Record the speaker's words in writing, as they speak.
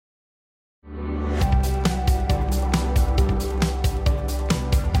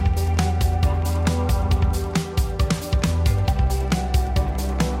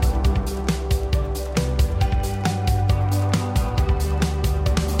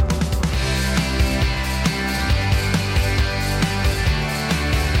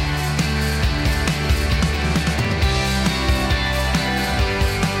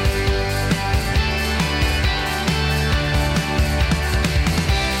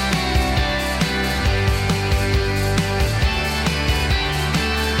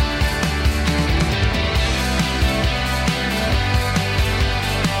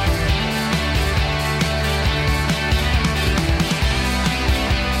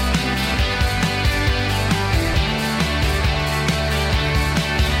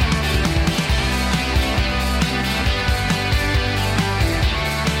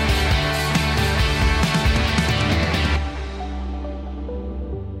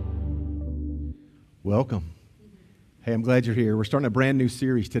Welcome. Hey, I'm glad you're here. We're starting a brand new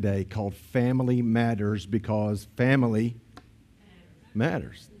series today called Family Matters because family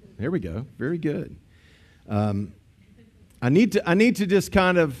matters. There we go. Very good. I need to just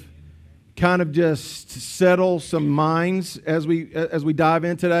kind of just settle some minds as we dive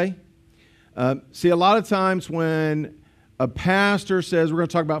in today. See, a lot of times when a pastor says we're going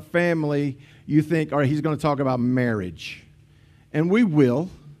to talk about family, you think, all right, he's going to talk about marriage. And we will,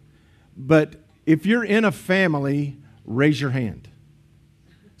 but if you're in a family, raise your hand.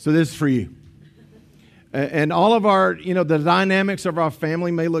 So this is for you. And all of our, the dynamics of our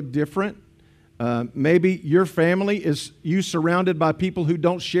family may look different. Maybe your family is you surrounded by people who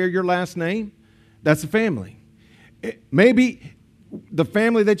don't share your last name. That's a family. Maybe the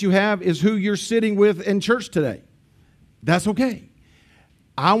family that you have is who you're sitting with in church today. That's okay.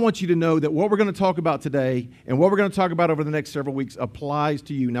 I want you to know that what we're going to talk about today and what we're going to talk about over the next several weeks applies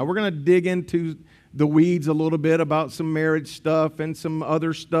to you. Now, we're going to dig into the weeds a little bit about some marriage stuff and some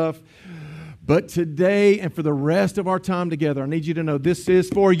other stuff. But today and for the rest of our time together, I need you to know this is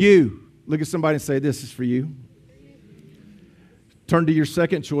for you. Look at somebody and say, this is for you. Turn to your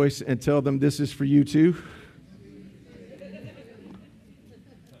second choice and tell them this is for you too.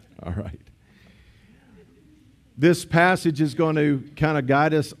 All right. This passage is going to kind of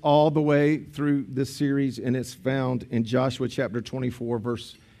guide us all the way through this series, and it's found in Joshua chapter 24,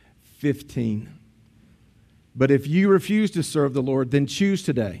 verse 15. But if you refuse to serve the Lord, then choose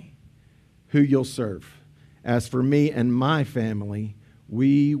today who you'll serve. As for me and my family,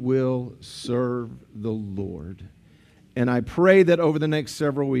 we will serve the Lord. And I pray that over the next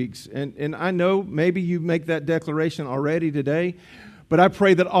several weeks, and I know maybe you make that declaration already today, but I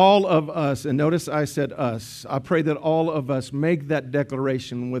pray that all of us, and notice I said us, I pray that all of us make that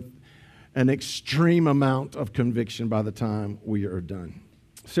declaration with an extreme amount of conviction by the time we are done.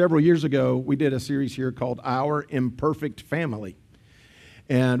 Several years ago, we did a series here called Our Imperfect Family.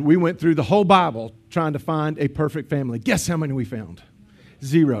 And we went through the whole Bible trying to find a perfect family. Guess how many we found?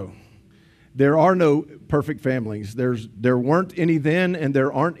 0. There are no perfect families. There weren't any then, and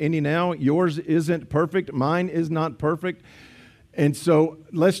there aren't any now. Yours isn't perfect. Mine is not perfect. And so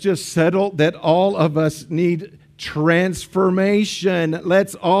let's just settle that all of us need transformation.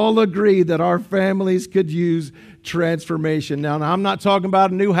 Let's all agree that our families could use transformation. Now, I'm not talking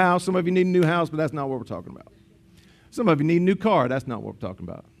about a new house. Some of you need a new house, but that's not what we're talking about. Some of you need a new car. That's not what we're talking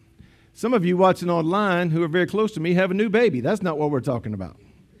about. Some of you watching online who are very close to me have a new baby. That's not what we're talking about.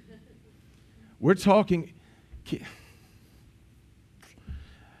 We're talking,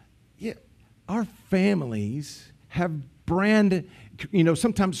 our families have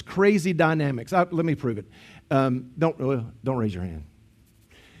sometimes crazy dynamics. Let me prove it. Don't raise your hand.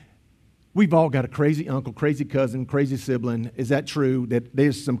 We've all got a crazy uncle, crazy cousin, crazy sibling. Is that true that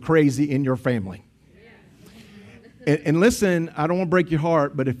there's some crazy in your family? And listen, I don't want to break your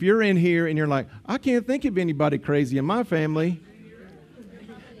heart, but if you're in here and you're like, I can't think of anybody crazy in my family,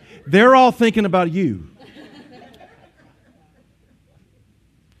 they're all thinking about you.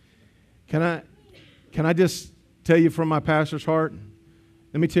 Can I just tell you from my pastor's heart?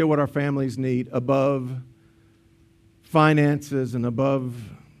 Let me tell you what our families need above finances and above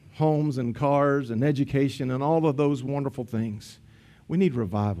homes and cars and education and all of those wonderful things. We need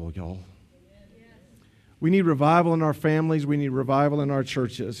revival, y'all. We need revival in our families. We need revival in our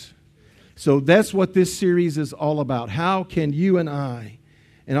churches. So that's what this series is all about. How can you and I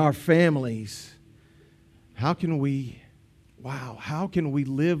and our families, how can we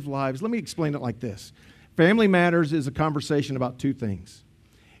live lives? Let me explain it like this. Family Matters is a conversation about two things.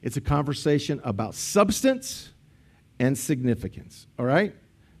 It's a conversation about substance and significance, all right?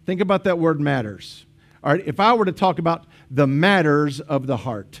 Think about that word matters. All right, if I were to talk about the matters of the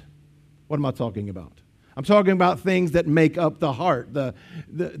heart, what am I talking about? I'm talking about things that make up the heart,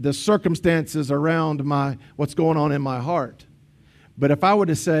 the circumstances around what's going on in my heart. But if I were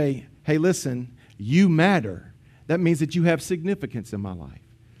to say, hey, listen, you matter, that means that you have significance in my life.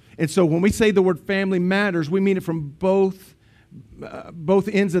 And so when we say the word family matters, we mean it from both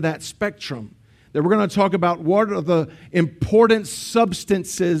ends of that spectrum. That we're going to talk about what are the important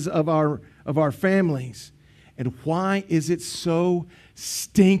substances of our families. And why is it so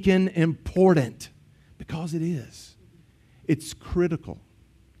stinking important? Because it is. It's critical.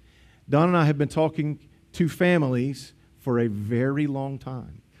 Don and I have been talking to families for a very long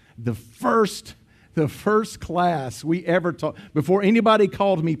time. The first class we ever taught, before anybody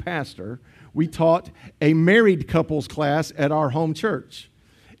called me pastor, we taught a married couples class at our home church.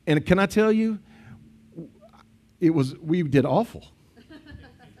 And can I tell you, we did awful.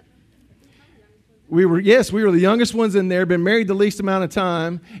 We were the youngest ones in there, been married the least amount of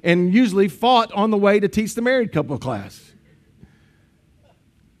time, and usually fought on the way to teach the married couple class.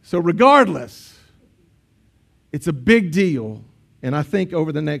 So regardless, it's a big deal. And I think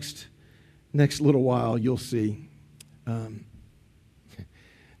over the next little while, you'll see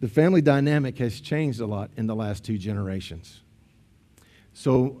the family dynamic has changed a lot in the last 2 generations.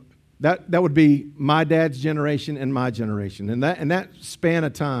 So that would be my dad's generation and my generation. And that span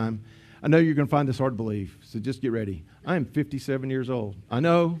of time, I know you're going to find this hard to believe, so just get ready. I am 57 years old. I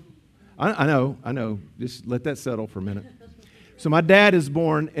know. Just let that settle for a minute. So my dad is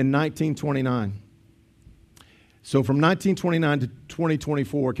born in 1929. So from 1929 to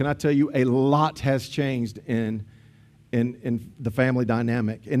 2024, can I tell you, a lot has changed in the family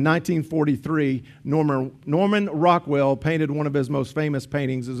dynamic. In 1943, Norman Rockwell painted one of his most famous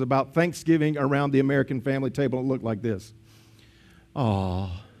paintings. It was about Thanksgiving around the American family table. It looked like this.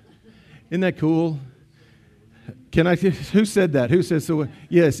 Aww. Isn't that cool? Who said that? Who says so?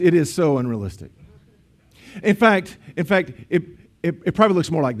 Yes, it is so unrealistic. In fact, it probably looks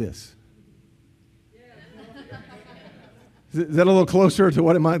more like this. Is that a little closer to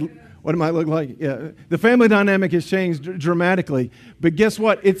what it might look like? Yeah. The family dynamic has changed dramatically. But guess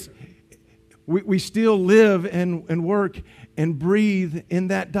what? We still live and work and breathe in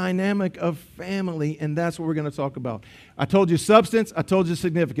that dynamic of family, and that's what we're going to talk about. I told you substance. I told you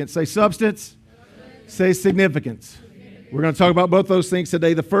significance. Say substance. Say significance. We're going to talk about both those things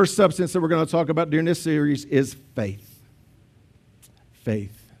today. The first substance that we're going to talk about during this series is faith.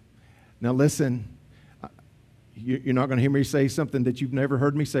 Faith. Now listen. You're not going to hear me say something that you've never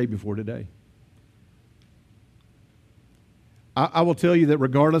heard me say before today. I will tell you that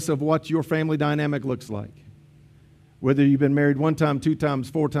regardless of what your family dynamic looks like, whether you've been married 1 time, 2 times,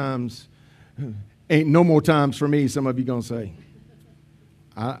 4 times, ain't no more times for me, some of you going to say.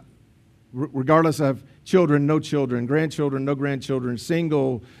 Regardless of children, no children, grandchildren, no grandchildren,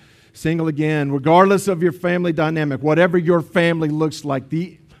 single again, regardless of your family dynamic, whatever your family looks like,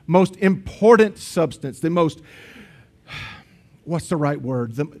 the most important substance, the most, what's the right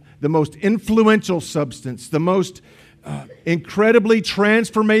word? The most influential substance, the most incredibly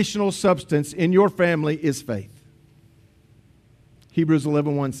transformational substance in your family is faith. Hebrews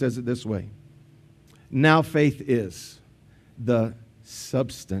 11:1 says it this way. Now faith is the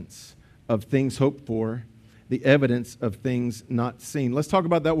substance of things hoped for, the evidence of things not seen. Let's talk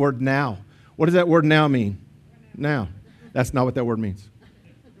about that word now. What does that word now mean? Now. That's not what that word means.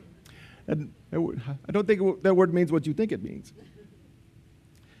 I don't think that word means what you think it means.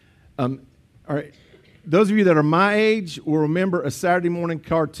 All right. Those of you that are my age will remember a Saturday morning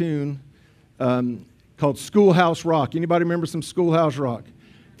cartoon called Schoolhouse Rock. Anybody remember some Schoolhouse Rock?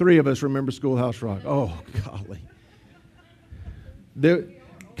 3 of us remember Schoolhouse Rock. Oh, golly.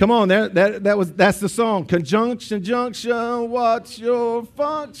 Come on, that's the song. Conjunction, junction, what's your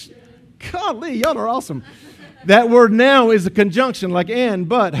function? Golly, y'all are awesome. That word now is a conjunction, like and,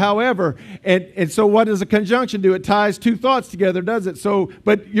 but, however. And so what does a conjunction do? It ties 2 thoughts together, does it? So,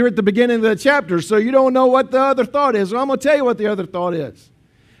 but you're at the beginning of the chapter, so you don't know what the other thought is. Well, I'm going to tell you what the other thought is.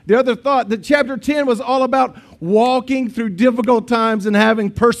 The other thought, that chapter 10 was all about walking through difficult times and having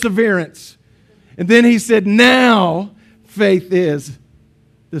perseverance. And then he said, now faith is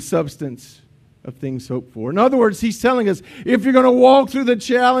the substance of things hoped for. In other words, he's telling us, if you're going to walk through the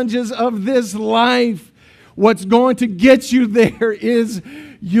challenges of this life, what's going to get you there is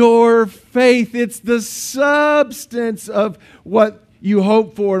your faith. It's the substance of what you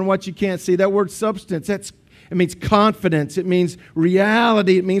hope for and what you can't see. That word substance, it means confidence. It means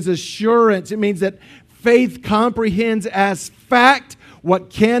reality. It means assurance. It means that faith comprehends as fact what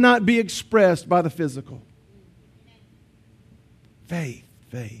cannot be expressed by the physical. Faith.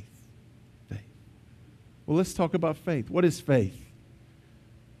 Well, let's talk about faith. What is faith?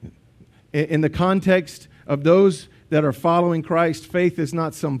 In the context of those that are following Christ, faith is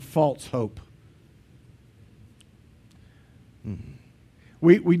not some false hope.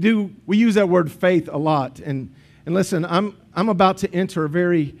 We use that word faith a lot. And listen, I'm about to enter a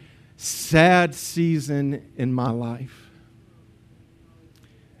very sad season in my life.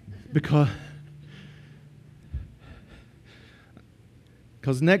 Because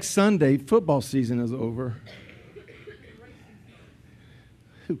next Sunday, football season is over.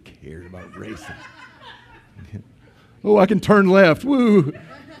 Who cares about racing? Oh, I can turn left. Woo.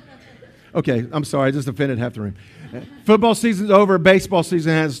 Okay, I'm sorry. I just offended half the room. Football season's over. Baseball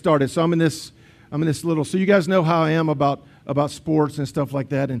season hasn't started. So I'm in this little. So you guys know how I am about sports and stuff like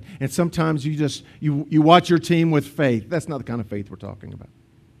that. And sometimes you watch your team with faith. That's not the kind of faith we're talking about.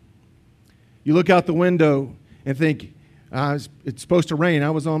 You look out the window and think, It's supposed to rain.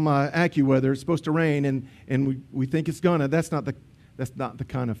 I was on my AccuWeather. It's supposed to rain, and we think it's gonna. That's not the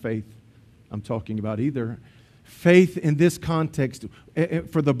kind of faith I'm talking about either. Faith in this context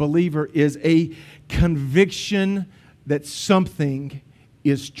for the believer is a conviction that something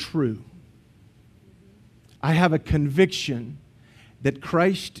is true. I have a conviction that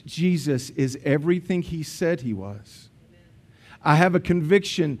Christ Jesus is everything He said He was. I have a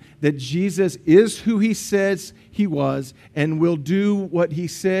conviction that Jesus is who He says He was and will do what He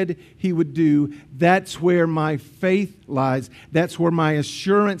said He would do. That's where my faith lies. That's where my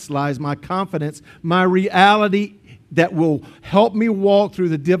assurance lies, my confidence, my reality that will help me walk through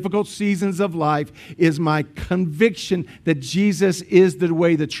the difficult seasons of life is my conviction that Jesus is the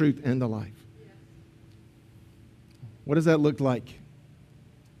way, the truth, and the life. What does that look like?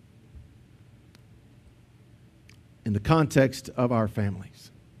 In the context of our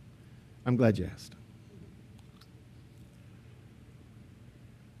families. I'm glad you asked.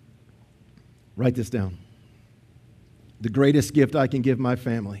 Write this down. The greatest gift I can give my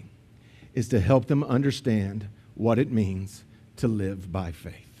family is to help them understand what it means to live by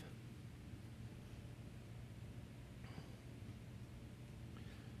faith.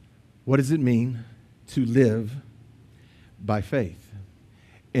 What does it mean to live by faith?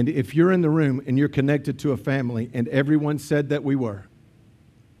 And if you're in the room and you're connected to a family and everyone said that we were,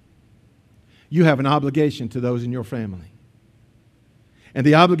 you have an obligation to those in your family. And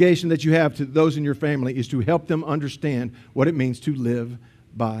the obligation that you have to those in your family is to help them understand what it means to live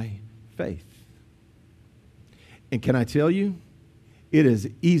by faith. And can I tell you, it is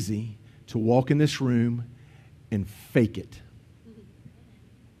easy to walk in this room and fake it.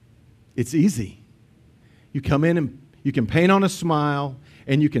 It's easy. You come in and you can paint on a smile,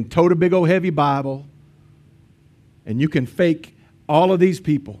 and you can tote a big old heavy Bible, and you can fake all of these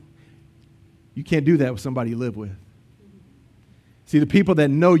people. You can't do that with somebody you live with. See, the people that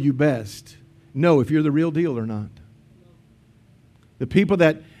know you best know if you're the real deal or not. The people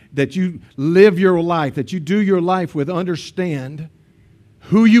that you live your life, that you do your life with, understand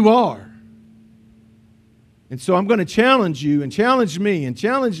who you are. And so I'm going to challenge you and challenge me and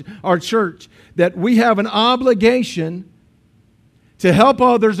challenge our church that we have an obligation to help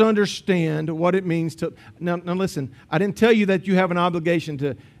others understand what it means to... Now listen, I didn't tell you that you have an obligation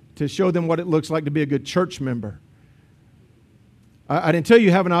to show them what it looks like to be a good church member. I didn't tell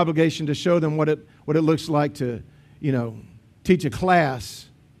you have an obligation to show them what it looks like to, teach a class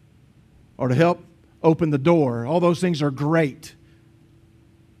or to help open the door. All those things are great.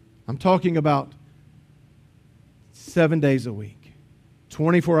 I'm talking about 7 days a week,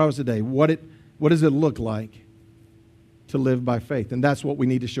 24 hours a day. What does it look like to live by faith? And that's what we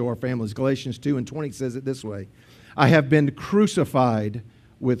need to show our families. Galatians 2:20 says it this way: I have been crucified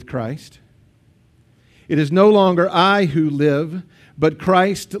with Christ. It is no longer I who live, but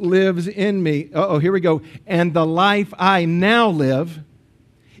Christ lives in me. Here we go. And the life I now live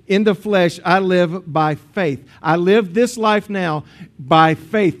in the flesh, I live by faith. I live this life now by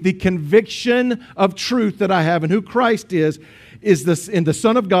faith. The conviction of truth that I have and who Christ is this in the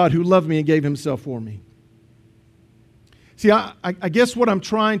Son of God who loved me and gave Himself for me. See, I guess what I'm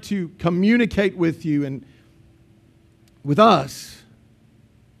trying to communicate with you and with us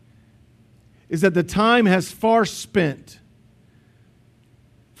is that the time has far spent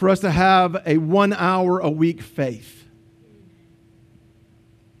for us to have a 1 hour a week faith.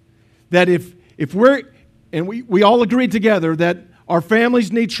 That if we're, and we all agree together that our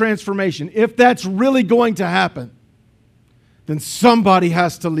families need transformation, if that's really going to happen, then somebody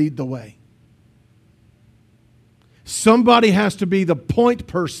has to lead the way. Somebody has to be the point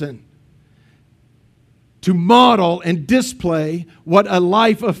person to model and display what a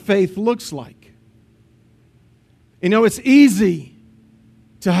life of faith looks like. It's easy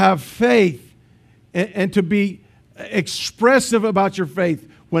to have faith and to be expressive about your faith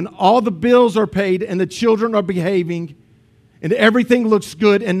when all the bills are paid and the children are behaving and everything looks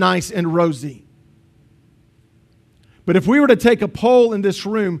good and nice and rosy. But if we were to take a poll in this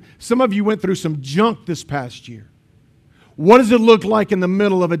room, some of you went through some junk this past year. What does it look like in the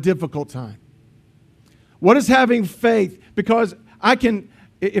middle of a difficult time? What is having faith? Because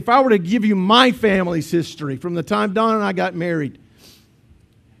if I were to give you my family's history from the time Don and I got married,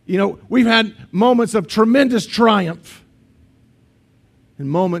 we've had moments of tremendous triumph and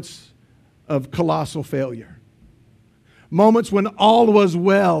moments of colossal failure. Moments when all was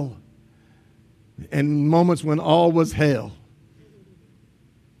well and moments when all was hell.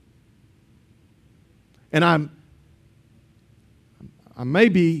 And I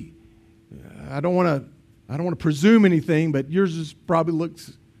don't want to presume anything, but yours probably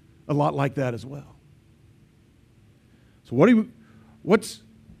looks a lot like that as well. So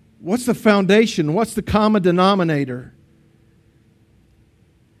what's the foundation? What's the common denominator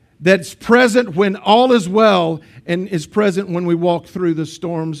that's present when all is well and is present when we walk through the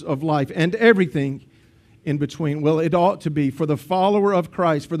storms of life and everything in between? Well, it ought to be for the follower of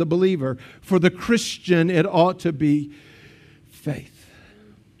Christ, for the believer, for the Christian, it ought to be faith.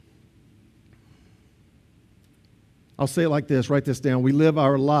 I'll say it like this, write this down. We live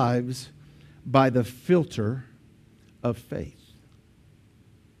our lives by the filter of faith.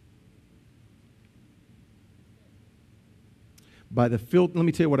 Let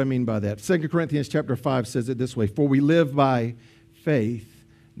me tell you what I mean by that. 2 Corinthians chapter 5 says it this way, for we live by faith,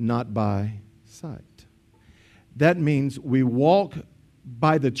 not by sight. That means we walk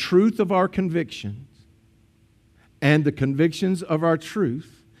by the truth of our convictions and the convictions of our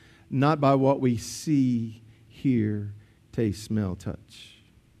truth, not by what we see, hear, taste, smell, touch.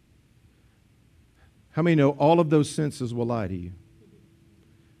 How many know all of those senses will lie to you?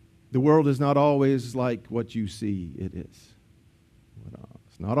 The world is not always like what you see it is.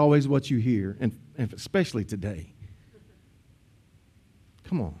 It's not always what you hear, and especially today.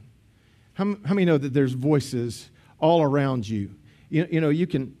 Come on. How many know that there's voices all around you? You know, you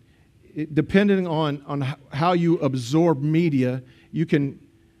can, depending on how you absorb media, you can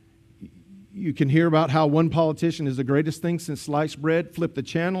hear about how one politician is the greatest thing since sliced bread, flip the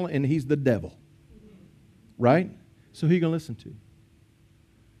channel, and he's the devil. Right? So who are you going to listen to? Who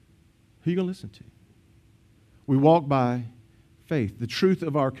are you going to listen to? We walk by faith, the truth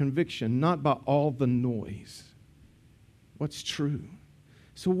of our conviction, not by all the noise. What's true?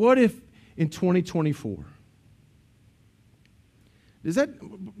 So what if in 2024,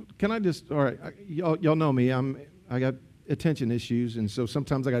 all right, y'all know me, I got attention issues, and so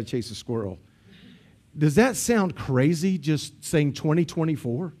sometimes I got to chase a squirrel. Does that sound crazy, just saying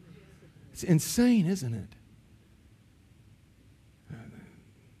 2024? It's insane, isn't it?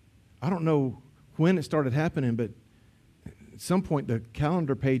 I don't know when it started happening, but at some point the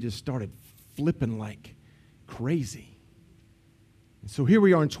calendar pages started flipping like crazy. And so here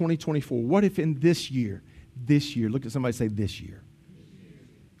we are in 2024. What if in this year, look at somebody say this year.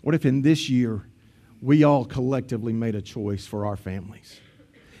 What if in this year we all collectively made a choice for our families?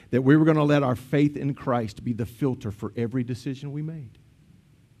 That we were going to let our faith in Christ be the filter for every decision we made.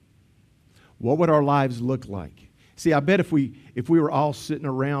 What would our lives look like? See, I bet if we were all sitting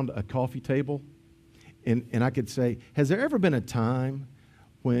around a coffee table and I could say, has there ever been a time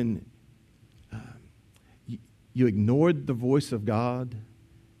when you ignored the voice of God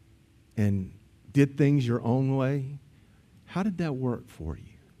and did things your own way? How did that work for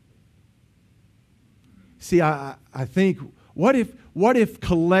you? See, I think, what if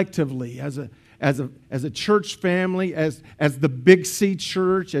collectively, as a church family, as the Big C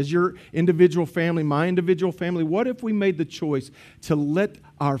church, as your individual family, my individual family, what if we made the choice to let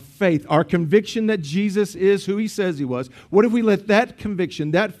our faith, our conviction that Jesus is who He says He was, what if we let that conviction,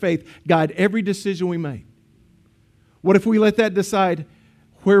 that faith, guide every decision we make? What if we let that decide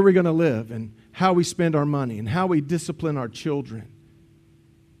where we're going to live and how we spend our money and how we discipline our children?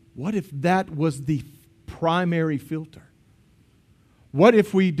 What if that was the primary filter? What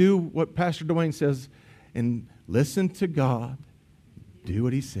if we do what Pastor Dwayne says and listen to God, do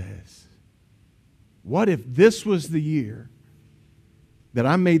what He says? What if this was the year that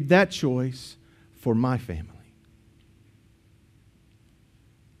I made that choice for my family?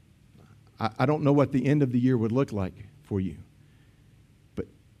 I don't know what the end of the year would look like for you.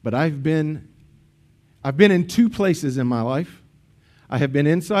 But I've been in two places in my life. I have been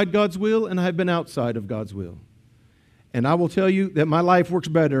inside God's will and I have been outside of God's will. And I will tell you that my life works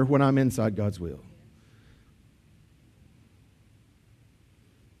better when I'm inside God's will.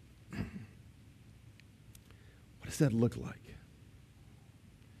 What does that look like?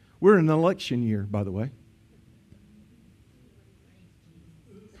 We're in an election year, by the way.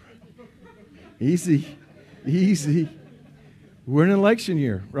 Easy. We're in an election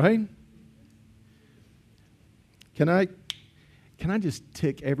year, right? Can I just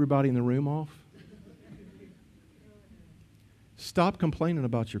tick everybody in the room off? Stop complaining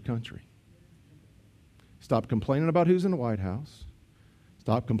about your country. Stop complaining about who's in the White House.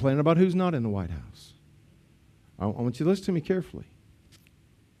 Stop complaining about who's not in the White House. I want you to listen to me carefully.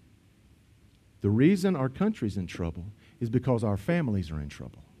 The reason our country's in trouble is because our families are in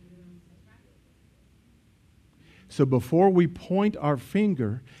trouble. So before we point our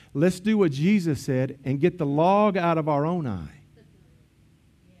finger, let's do what Jesus said and get the log out of our own eye.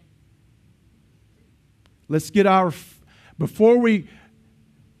 Let's get before we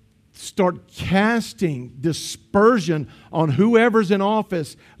start casting dispersion on whoever's in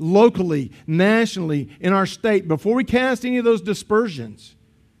office locally, nationally, in our state, before we cast any of those dispersions,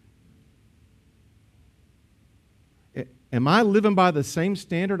 am I living by the same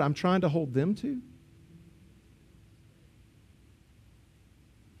standard I'm trying to hold them to?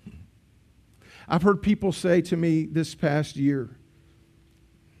 I've heard people say to me this past year,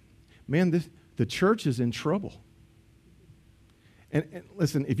 man, the church is in trouble. And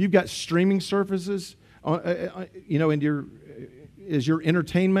listen, if you've got streaming services, in your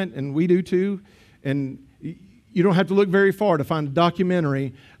entertainment, and we do too, and you don't have to look very far to find a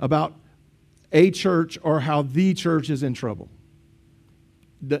documentary about a church or how the church is in trouble.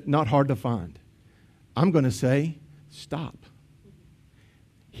 Not hard to find. I'm going to say, stop.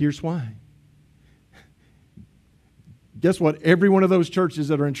 Here's why. Guess what? Every one of those churches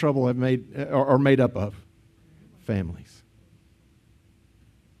that are in trouble are made up of families.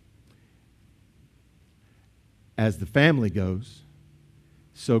 As the family goes,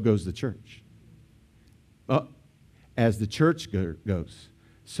 so goes the church. As the church goes,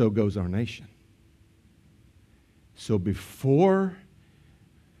 so goes our nation. So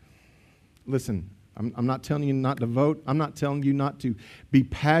listen, I'm not telling you not to vote. I'm not telling you not to be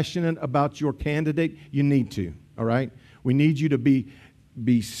passionate about your candidate. You need to, all right? We need you to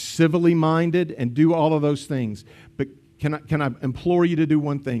be civilly minded and do all of those things. But can I implore you to do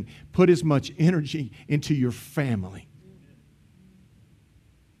one thing? Put as much energy into your family.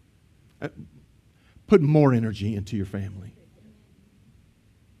 Put more energy into your family.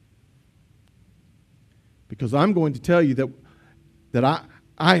 Because I'm going to tell you that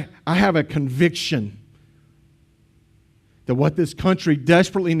I have a conviction that what this country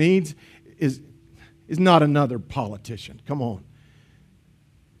desperately needs is not another politician. Come on.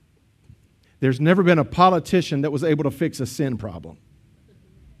 There's never been a politician that was able to fix a sin problem.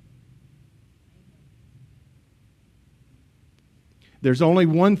 There's only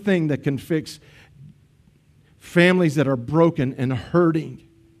one thing that can fix families that are broken and hurting.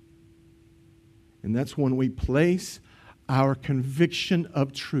 And that's when we place our conviction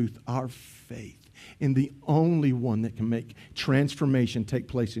of truth, our faith, in the only one that can make transformation take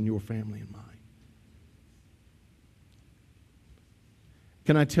place in your family and mine.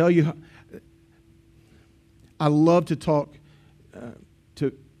 Can I tell you, I love to talk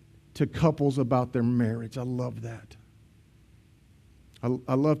to couples about their marriage. I love that.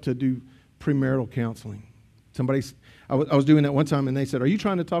 I love to do premarital counseling. I was doing that one time, and they said, "Are you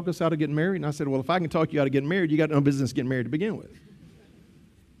trying to talk us out of getting married?" And I said, "Well, if I can talk you out of getting married, you got no business getting married to begin with."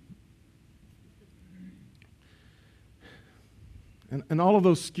 And all of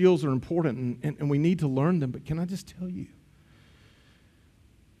those skills are important, and we need to learn them. But can I just tell you,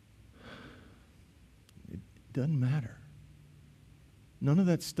 it doesn't matter. None of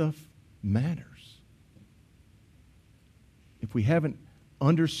that stuff matters if we haven't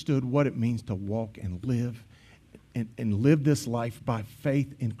understood what it means to walk and live this life by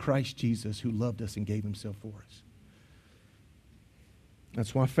faith in Christ Jesus, who loved us and gave himself for us.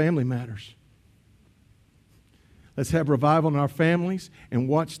 That's why family matters. Let's have revival in our families and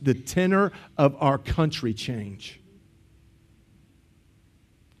watch the tenor of our country change.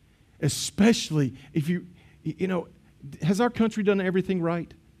 Especially if has our country done everything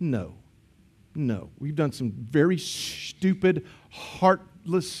right? No. We've done some very stupid,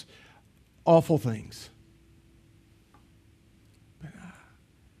 heartless, awful things.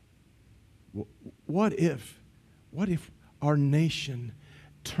 What if our nation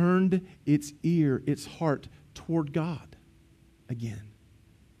turned its ear, its heart toward God again?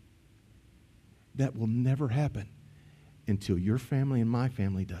 That will never happen until your family and my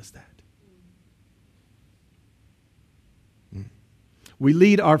family does that. We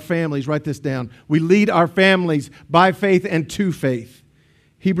lead our families, write this down. We lead our families by faith and to faith.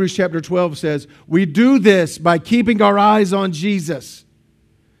 Hebrews chapter 12 says, we do this by keeping our eyes on Jesus,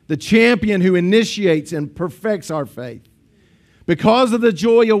 the champion who initiates and perfects our faith. Because of the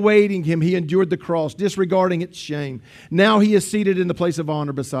joy awaiting him, he endured the cross, disregarding its shame. Now he is seated in the place of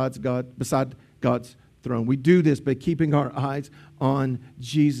honor beside God's throne. We do this by keeping our eyes on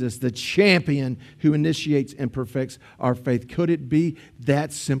Jesus, the champion who initiates and perfects our faith. Could it be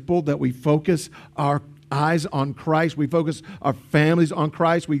that simple that we focus our eyes on Christ? We focus our families on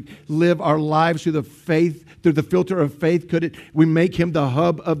Christ. We live our lives through the filter of faith. We make him the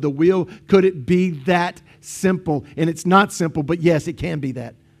hub of the wheel? Could it be that simple? And it's not simple, but yes, it can be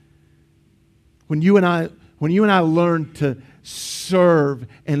that. When you and I learn to serve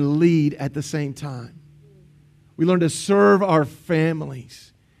and lead at the same time, we learn to serve our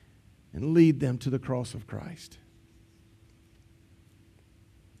families and lead them to the cross of Christ.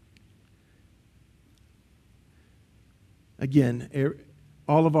 Again,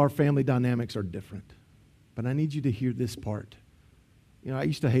 all of our family dynamics are different. But I need you to hear this part. You know, I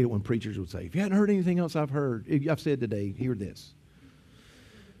used to hate it when preachers would say, if you hadn't heard anything else I've said today, hear this.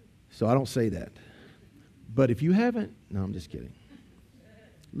 So I don't say that. But if you haven't, no, I'm just kidding.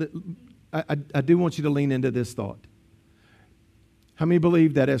 I do want you to lean into this thought. How many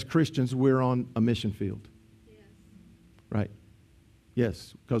believe that as Christians we're on a mission field? Yes. Right?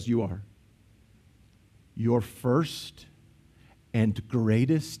 Yes, because you are. Your first and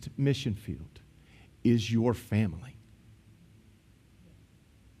greatest mission field is your family.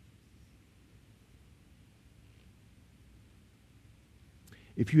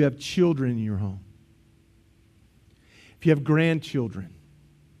 If you have children in your home, if you have grandchildren,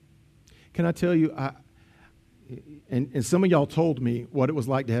 can I tell you, and some of y'all told me what it was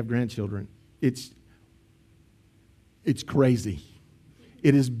like to have grandchildren. It's crazy.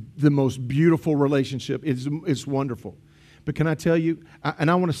 It is the most beautiful relationship. It's wonderful. But can I tell you,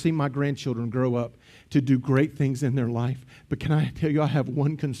 I want to see my grandchildren grow up to do great things in their life. But can I tell you, I have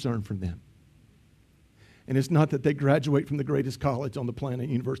one concern for them. And it's not that they graduate from the greatest college on the planet,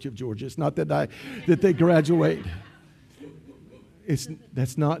 University of Georgia. It's not that they graduate.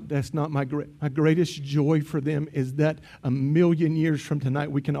 That's not my greatest joy for them is that 1,000,000 years from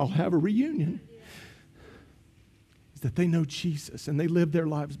tonight we can all have a reunion. Is that they know Jesus and they live their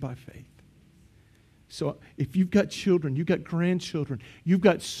lives by faith. So if you've got children, you've got grandchildren, you've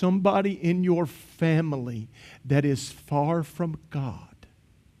got somebody in your family that is far from God,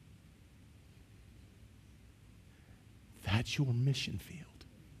 that's your mission field.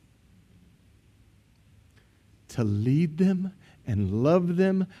 To lead them and love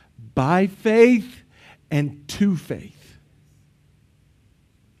them by faith and to faith.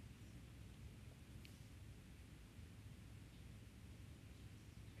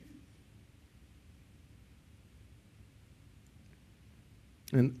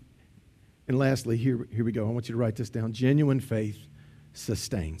 And lastly, here we go. I want you to write this down. Genuine faith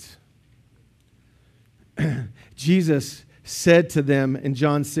sustains. Jesus said to them in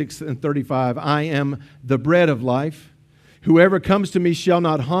John 6:35, I am the bread of life. Whoever comes to me shall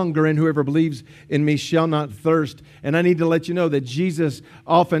not hunger, and whoever believes in me shall not thirst. And I need to let you know that Jesus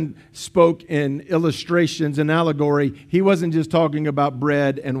often spoke in illustrations and allegory. He wasn't just talking about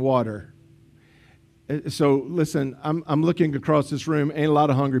bread and water. So listen, I'm looking across this room. Ain't a lot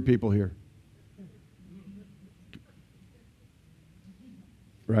of hungry people here.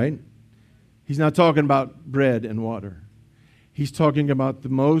 Right? He's not talking about bread and water. He's talking about the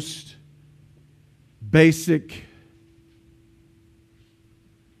most basic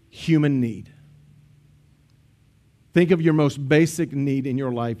human need. Think of your most basic need in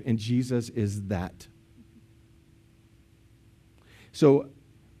your life, and Jesus is that. So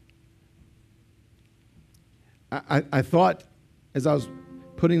I thought, as I was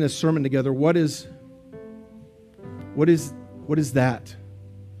putting this sermon together, what is that?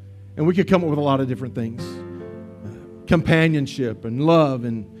 And we could come up with a lot of different things. Companionship and love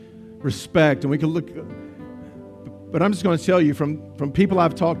and respect. And we could look, but I'm just going to tell you from people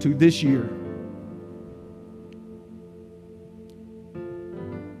I've talked to this year,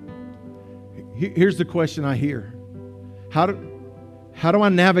 here's the question I hear. How do I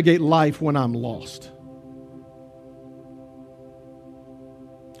navigate life when I'm lost?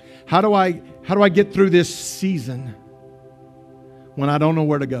 How do I get through this season when I don't know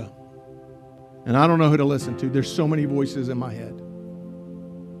where to go? And I don't know who to listen to. There's so many voices in my head.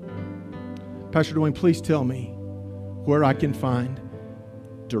 Pastor Dwayne, please tell me where I can find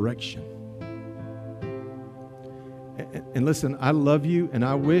direction. And listen, I love you, and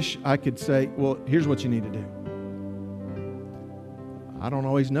I wish I could say, well, here's what you need to do. I don't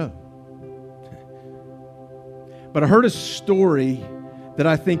always know. But I heard a story that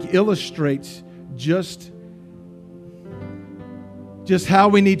I think illustrates just how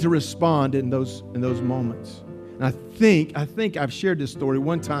we need to respond in those moments. And I think I've shared this story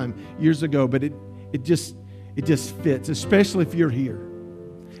one time years ago, but it just fits, especially if you're here.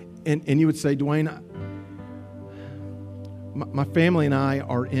 And you would say, Dwayne, my family and I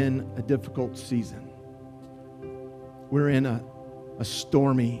are in a difficult season. We're in a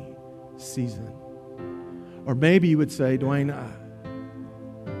stormy season. Or maybe you would say, Dwayne,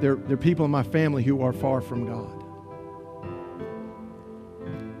 there are people in my family who are far from God.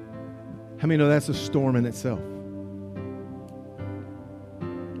 How many know that's a storm in itself?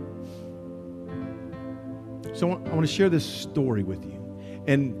 So I want to share this story with you.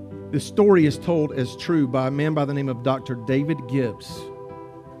 And this story is told as true by a man by the name of Dr. David Gibbs.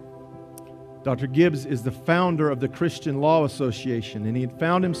 Dr. Gibbs is the founder of the Christian Law Association, and he had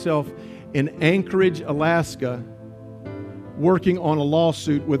found himself in Anchorage, Alaska, working on a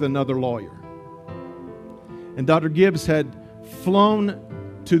lawsuit with another lawyer. And Dr. Gibbs had flown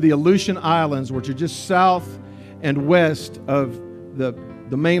to the Aleutian Islands, which are just south and west of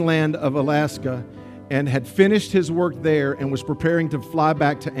the mainland of Alaska, and had finished his work there and was preparing to fly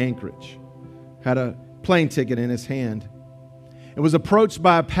back to Anchorage. Had a plane ticket in his hand. And was approached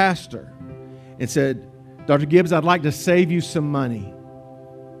by a pastor and said, Dr. Gibbs, I'd like to save you some money.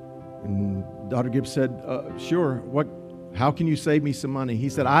 And Dr. Gibbs said, sure, how can you save me some money? He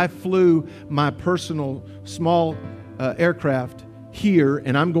said, I flew my personal small aircraft here,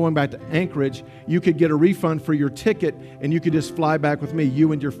 and I'm going back to Anchorage. You could get a refund for your ticket, and you could just fly back with me,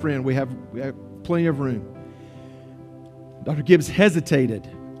 you and your friend. We have plenty of room. Dr. Gibbs hesitated,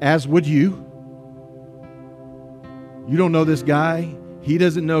 as would you. You don't know this guy. He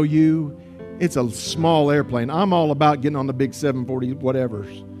doesn't know you. It's a small airplane. I'm all about getting on the big 740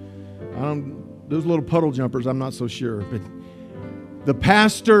 whatevers. Those little puddle jumpers, I'm not so sure. But the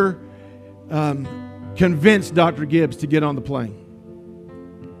pastor convinced Dr. Gibbs to get on the plane.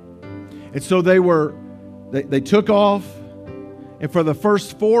 And so they took off, and for the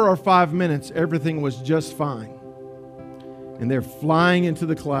first 4 or 5 minutes, everything was just fine. And they're flying into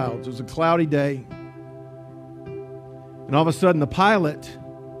the clouds. It was a cloudy day. And all of a sudden, the pilot,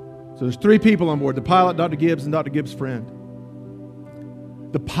 so there's 3 people on board, the pilot, Dr. Gibbs, and Dr. Gibbs' friend.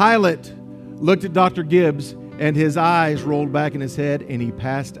 The pilot looked at Dr. Gibbs, and his eyes rolled back in his head, and he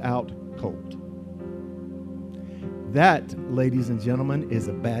passed out cold. That, ladies and gentlemen, is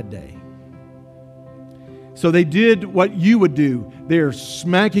a bad day. So they did what you would do. They're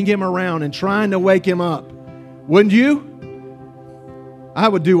smacking him around and trying to wake him up. Wouldn't you? I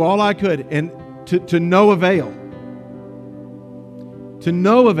would do all I could, and to no avail. To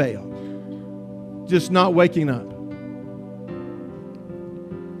no avail. Just not waking up.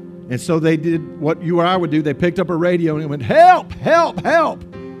 And so they did what you or I would do. They picked up a radio and it went, help, help, help.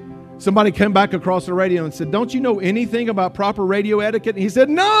 Somebody came back across the radio and said, don't you know anything about proper radio etiquette? And he said,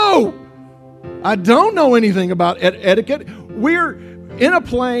 no, I don't know anything about etiquette. We're in a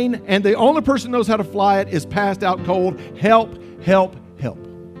plane and the only person who knows how to fly it is passed out cold. Help, help, help.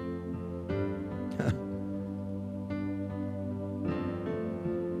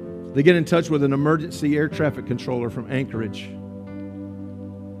 They get in touch with an emergency air traffic controller from Anchorage.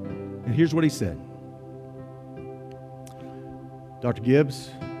 And here's what he said. Dr.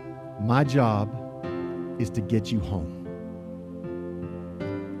 Gibbs, my job is to get you home.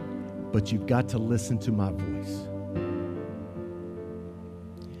 But you've got to listen to my voice.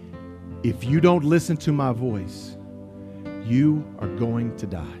 If you don't listen to my voice, you are going to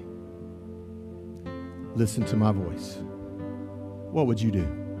die. Listen to my voice. What would you do?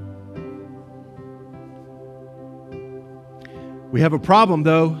 We have a problem,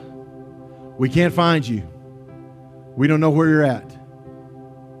 though. We can't find you. We don't know where you're at.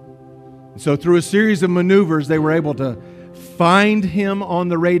 And so through a series of maneuvers, they were able to find him on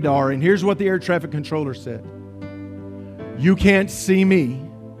the radar. And here's what the air traffic controller said. You can't see me,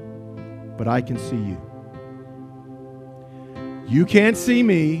 but I can see you. You can't see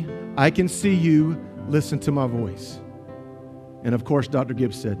me. I can see you. Listen to my voice. And of course, Dr.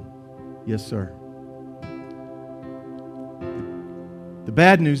 Gibbs said, yes, sir. The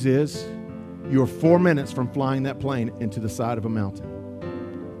bad news is you're 4 minutes from flying that plane into the side of a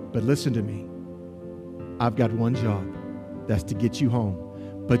mountain. But listen to me. I've got one job. That's to get you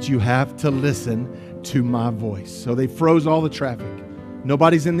home. But you have to listen to my voice. So they froze all the traffic.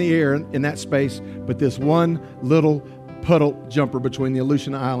 Nobody's in the air in that space but this one little puddle jumper between the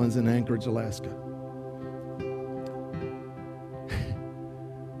Aleutian Islands and Anchorage, Alaska.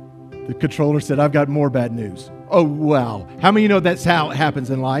 The controller said, I've got more bad news. Oh, wow. How many of you know that's how it happens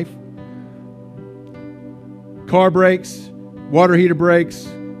in life? Car breaks, water heater breaks,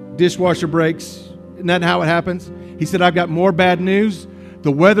 dishwasher breaks. Isn't that how it happens? He said, I've got more bad news.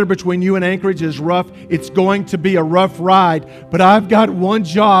 The weather between you and Anchorage is rough. It's going to be a rough ride. But I've got one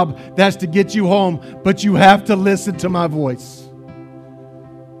job. That's to get you home. But you have to listen to my voice.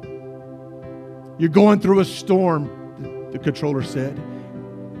 You're going through a storm, the controller said.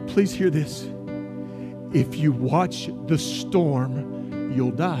 Please hear this. If you watch the storm,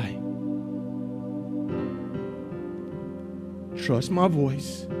 you'll die. Trust my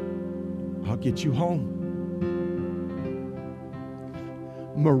voice. I'll get you home.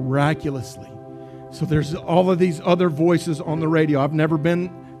 Miraculously. So there's all of these other voices on the radio. I've never been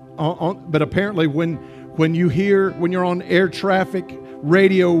on, but apparently when you're on air traffic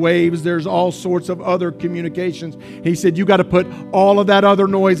radio waves, there's all sorts of other communications. He said, you got to put all of that other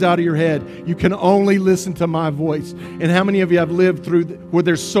noise out of your head. You can only listen to my voice. And how many of you have lived through where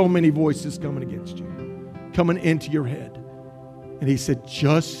there's so many voices coming against you, coming into your head? And he said,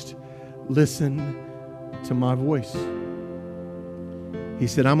 just listen to my voice. He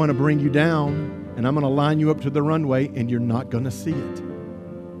said, I'm going to bring you down and I'm going to line you up to the runway and you're not going to see it.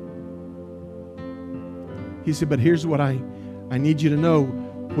 He said, but here's what I need you to know.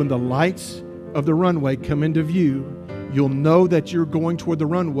 When the lights of the runway come into view, you'll know that you're going toward the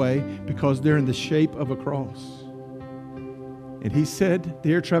runway because they're in the shape of a cross. And he said,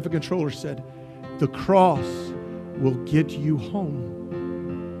 the air traffic controller said, the cross will get you home.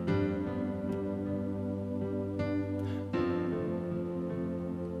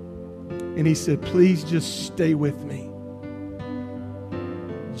 And he said, please just stay with me.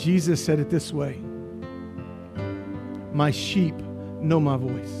 Jesus said it this way, my sheep know my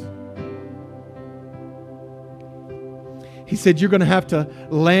voice. He said, you're going to have to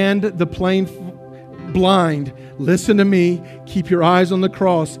land the plane blind. Listen to me. Keep your eyes on the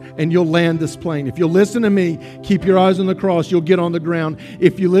cross and you'll land this plane. If you'll listen to me, keep your eyes on the cross, you'll get on the ground.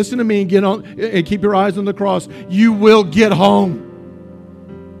 If you listen to me and keep your eyes on the cross, you will get home.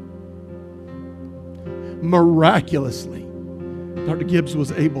 Miraculously, Dr. Gibbs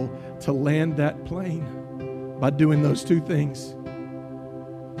was able to land that plane by doing those two things.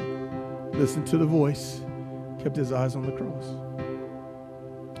 Listen to the voice, kept his eyes on the cross.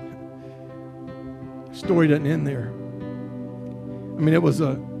 Story doesn't end there. I mean, it was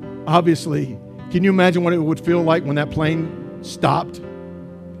obviously, can you imagine what it would feel like when that plane stopped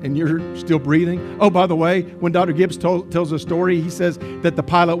and you're still breathing? Oh, by the way, when Dr. Gibbs tells a story, he says that the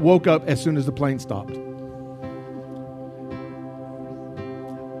pilot woke up as soon as the plane stopped.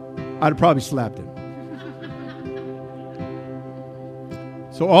 I'd have probably slapped him.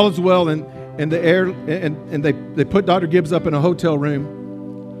 So all is well, and they put Dr. Gibbs up in a hotel room.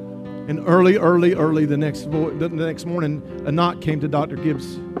 And early the next morning, a knock came to Dr.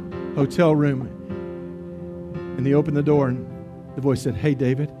 Gibbs' hotel room, and he opened the door, and the voice said, "Hey,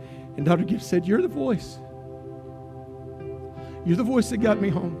 David." And Dr. Gibbs said, "You're the voice. You're the voice that got me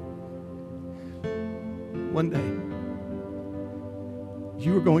home. One day,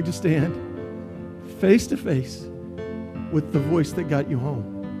 you are going to stand face to face with the voice that got you home."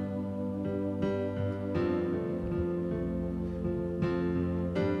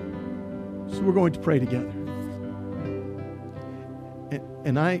 So we're going to pray together.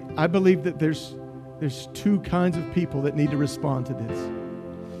 And I believe that there's two kinds of people that need to respond to this.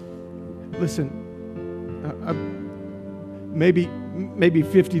 Listen, maybe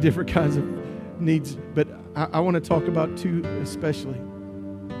 50 different kinds of needs, but I want to talk about two especially.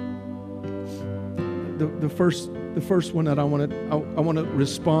 The first one that I want to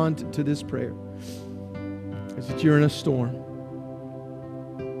respond to this prayer is that you're in a storm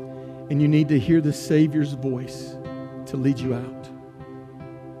and you need to hear the Savior's voice to lead you out.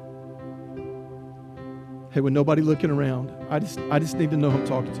 Hey, with nobody looking around, I just need to know who I'm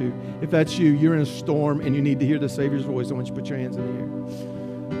talking to. If that's you, you're in a storm and you need to hear the Savior's voice. I want you to put your hands in the air.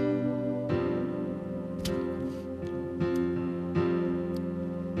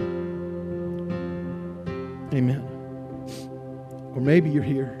 Amen. Or maybe you're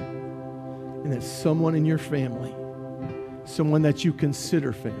here and that someone in your family, someone that you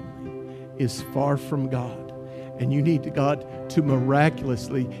consider family, is far from God. And you need God to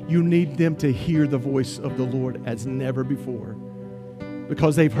miraculously, you need them to hear the voice of the Lord as never before.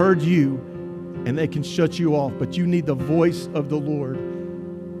 Because they've heard you and they can shut you off. But you need the voice of the Lord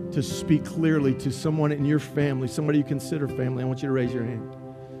to speak clearly to someone in your family, somebody you consider family. I want you to raise your hand.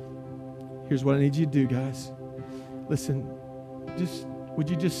 Here's what I need you to do, guys. Listen, would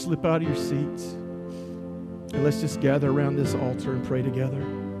you just slip out of your seats? And let's just gather around this altar and pray together.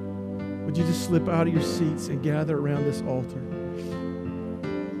 Would you just slip out of your seats and gather around this altar?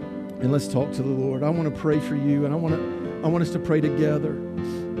 And let's talk to the Lord. I want to pray for you, and I want us to pray together.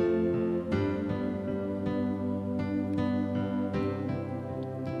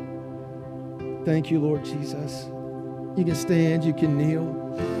 Thank you, Lord Jesus. You can stand, you can kneel.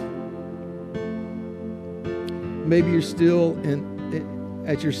 Maybe you're still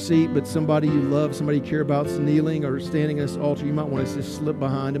at your seat, but somebody you love, somebody you care about is kneeling or standing at this altar. You might want to just slip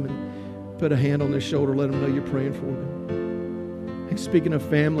behind them and put a hand on their shoulder, let them know you're praying for them. And speaking of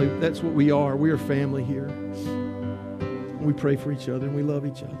family, that's what we are. We are family here. We pray for each other and we love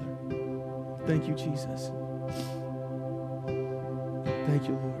each other. Thank you, Jesus. Thank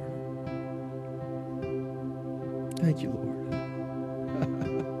you, Lord. Thank you, Lord.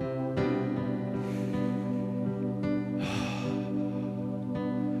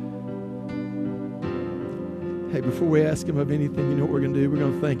 Hey, before we ask him of anything, you know what we're going to do? We're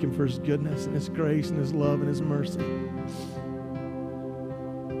going to thank him for his goodness and his grace and his love and his mercy.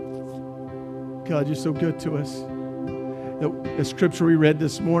 God, you're so good to us. The scripture we read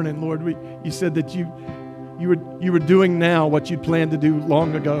this morning, Lord, you said that you were doing now what you planned to do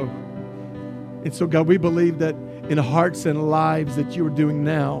long ago. And so, God, we believe that in hearts and lives that you are doing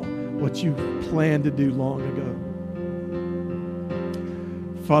now what you planned to do long ago.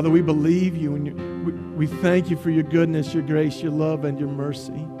 Father, we believe you, and we thank you for your goodness, your grace, your love, and your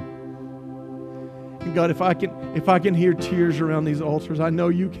mercy. And God, if I can hear tears around these altars, I know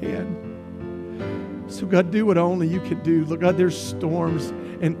you can. So God, do what only you can do. Look, God, there's storms,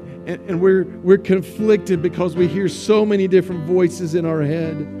 and we're conflicted because we hear so many different voices in our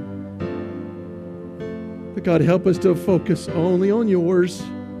head. But God, help us to focus only on yours,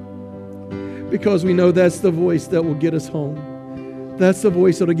 because we know that's the voice that will get us home. That's the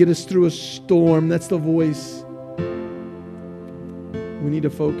voice that will get us through a storm. That's the voice we need to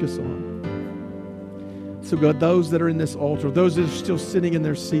focus on. So God, those that are in this altar, those that are still sitting in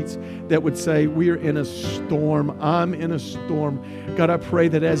their seats that would say, we are in a storm, I'm in a storm. God, I pray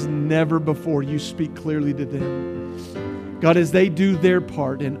that as never before, you speak clearly to them. God, as they do their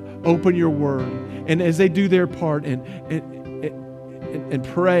part and open your word, and as they do their part and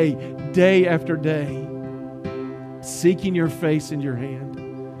pray day after day, seeking your face and your hand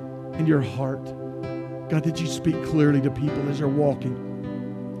and your heart, God, that you speak clearly to people as they're walking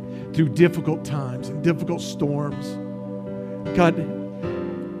through difficult times and difficult storms. God,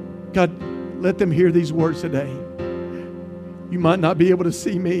 let them hear these words today. You might not be able to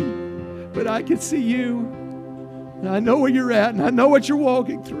see me, but I can see you. And I know where you're at, and I know what you're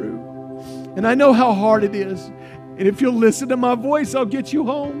walking through. And I know how hard it is. And if you'll listen to my voice, I'll get you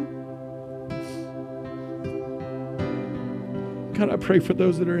home. God, I pray for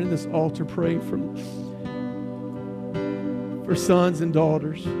those that are in this altar, praying for sons and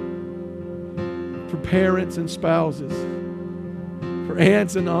daughters, for parents and spouses, for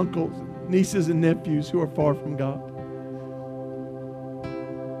aunts and uncles, nieces and nephews who are far from God.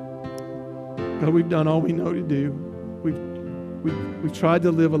 God, we've done all we know to do. We've tried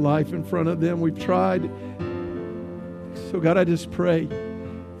to live a life in front of them. We've tried. So God, I just pray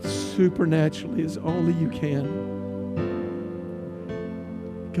supernaturally as only you can.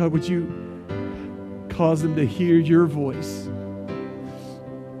 God, would you cause them to hear your voice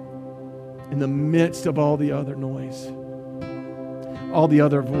in the midst of all the other noise, all the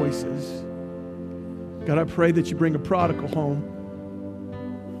other voices. God, I pray that you bring a prodigal home.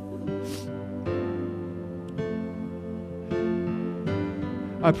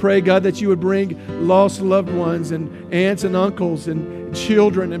 I pray, God, that you would bring lost loved ones and aunts and uncles and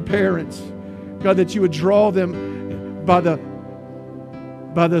children and parents. God, that you would draw them by the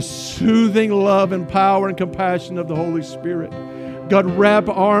soothing love and power and compassion of the Holy Spirit. God, wrap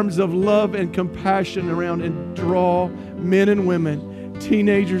arms of love and compassion around and draw men and women,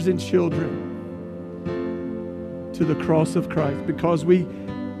 teenagers and children to the cross of Christ, because we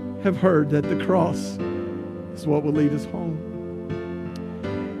have heard that the cross is what will lead us home.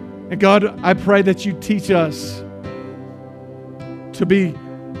 And God, I pray that you teach us to be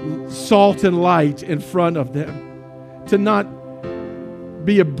salt and light in front of them, to not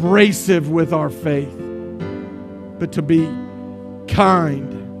be abrasive with our faith, but to be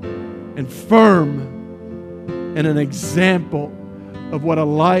kind and firm and an example of what a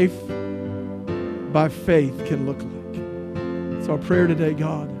life by faith can look like. So our prayer today,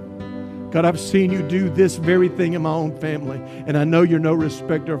 God, I've seen you do this very thing in my own family, and I know you're no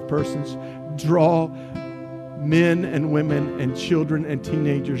respecter of persons. Draw men and women and children and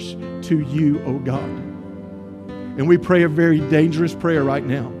teenagers to you, oh God. And we pray a very dangerous prayer right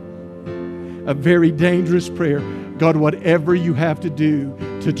now. A very dangerous prayer. God, whatever you have to do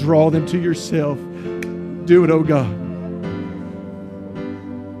to draw them to yourself, do it, oh God.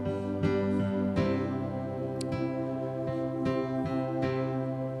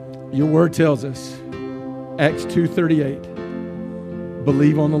 Your word tells us, Acts 2:38,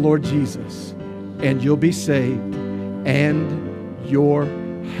 believe on the Lord Jesus, and you'll be saved, and your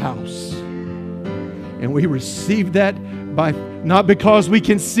house. And we receive that by not because we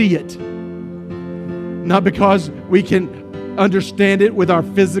can see it, not because we can understand it with our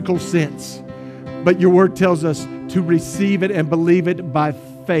physical sense, but your word tells us to receive it and believe it by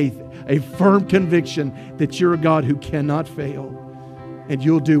faith, a firm conviction that you're a God who cannot fail, and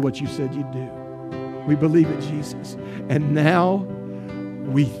you'll do what you said you'd do. We believe it, Jesus. And now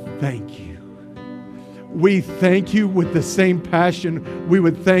we thank you. We thank you with the same passion we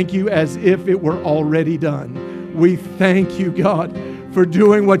would thank you as if it were already done. We thank you, God, for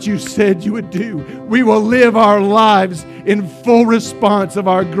doing what you said you would do. We will live our lives in full response of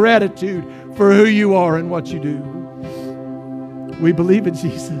our gratitude for who you are and what you do. We believe it,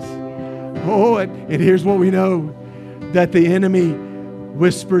 Jesus. Oh, and here's what we know. that the enemy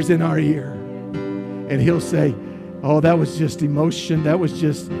whispers in our ear. And he'll say, oh, that was just emotion. That was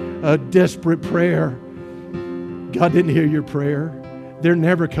just a desperate prayer. God didn't hear your prayer. They're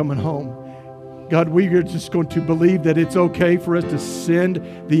never coming home. God, we are just going to believe that it's okay for us to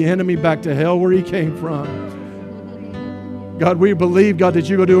send the enemy back to hell where he came from. God, we believe, God, that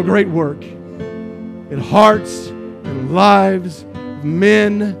you're going to do a great work in hearts and lives of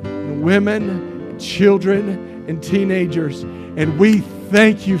men and women, and children and teenagers. And we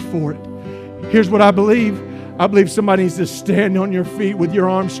thank you for it. Here's what I believe. I believe somebody needs to stand on your feet with your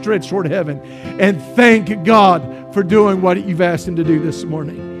arms stretched toward heaven and thank God for doing what you've asked him to do this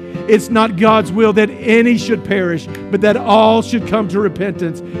morning. It's not God's will that any should perish, but that all should come to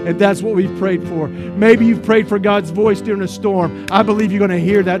repentance. And that's what we've prayed for. Maybe you've prayed for God's voice during a storm. I believe you're going to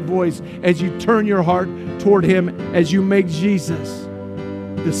hear that voice as you turn your heart toward him, as you make Jesus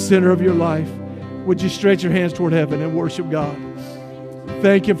the center of your life. Would you stretch your hands toward heaven and worship God?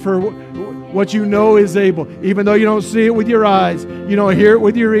 Thank him for what you know is able. Even though you don't see it with your eyes, you don't hear it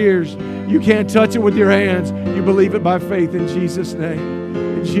with your ears, you can't touch it with your hands, you believe it by faith in Jesus' name.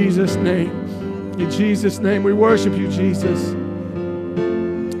 In Jesus' name. In Jesus' name, we worship you, Jesus.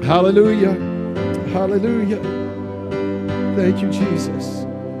 Hallelujah. Hallelujah. Thank you, Jesus.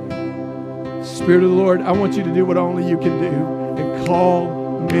 Spirit of the Lord, I want you to do what only you can do and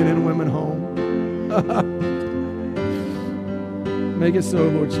call men and women home. Make it so,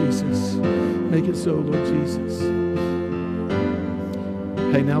 Lord Jesus. Make it so, Lord Jesus.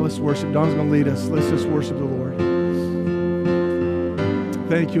 Hey, now let's worship. Don's going to lead us. Let's just worship the Lord.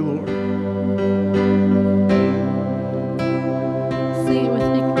 Thank you, Lord. Sing it with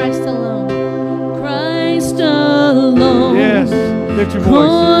me. Christ alone. Christ alone. Yes. Lift your voice.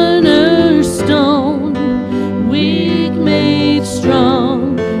 Cornerstone, weak made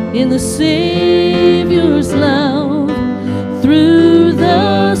strong in the Savior's love through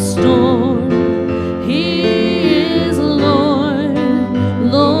the storm. He is Lord,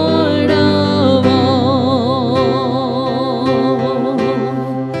 Lord of all.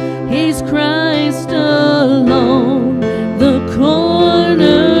 He's Christ alone, the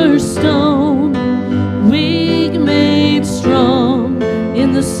cornerstone, weak made strong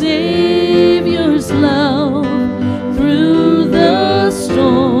in the Savior's love through the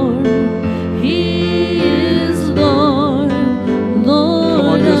storm. He is Lord, Lord. Come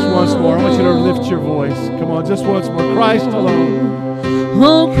on, just once more. I want you to lift your voice. Come on, just once more. Christ alone.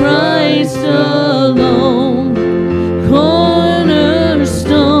 Oh, Christ alone,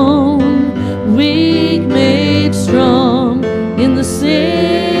 cornerstone, weak made strong in the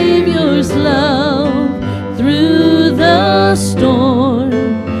Savior's love through the storm.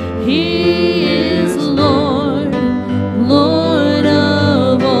 He is Lord, Lord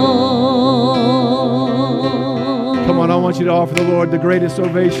of all. Come on, I want you to offer the Lord the greatest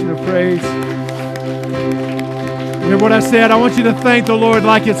ovation of praise. Remember what I said? I want you to thank the Lord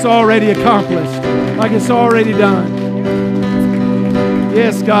like it's already accomplished, like it's already done.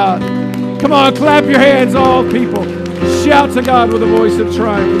 Yes, God. Come on, clap your hands, all people. Shout to God with a voice of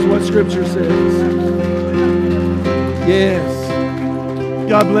triumph is what Scripture says. Yes.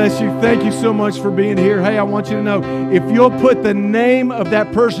 God bless you. Thank you so much for being here. Hey, I want you to know, if you'll put the name of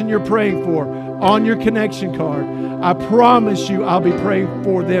that person you're praying for on your connection card, I promise you I'll be praying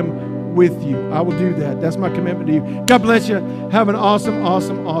for them with you. I will do that. That's my commitment to you. God bless you. Have an awesome,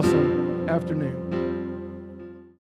 awesome, awesome afternoon.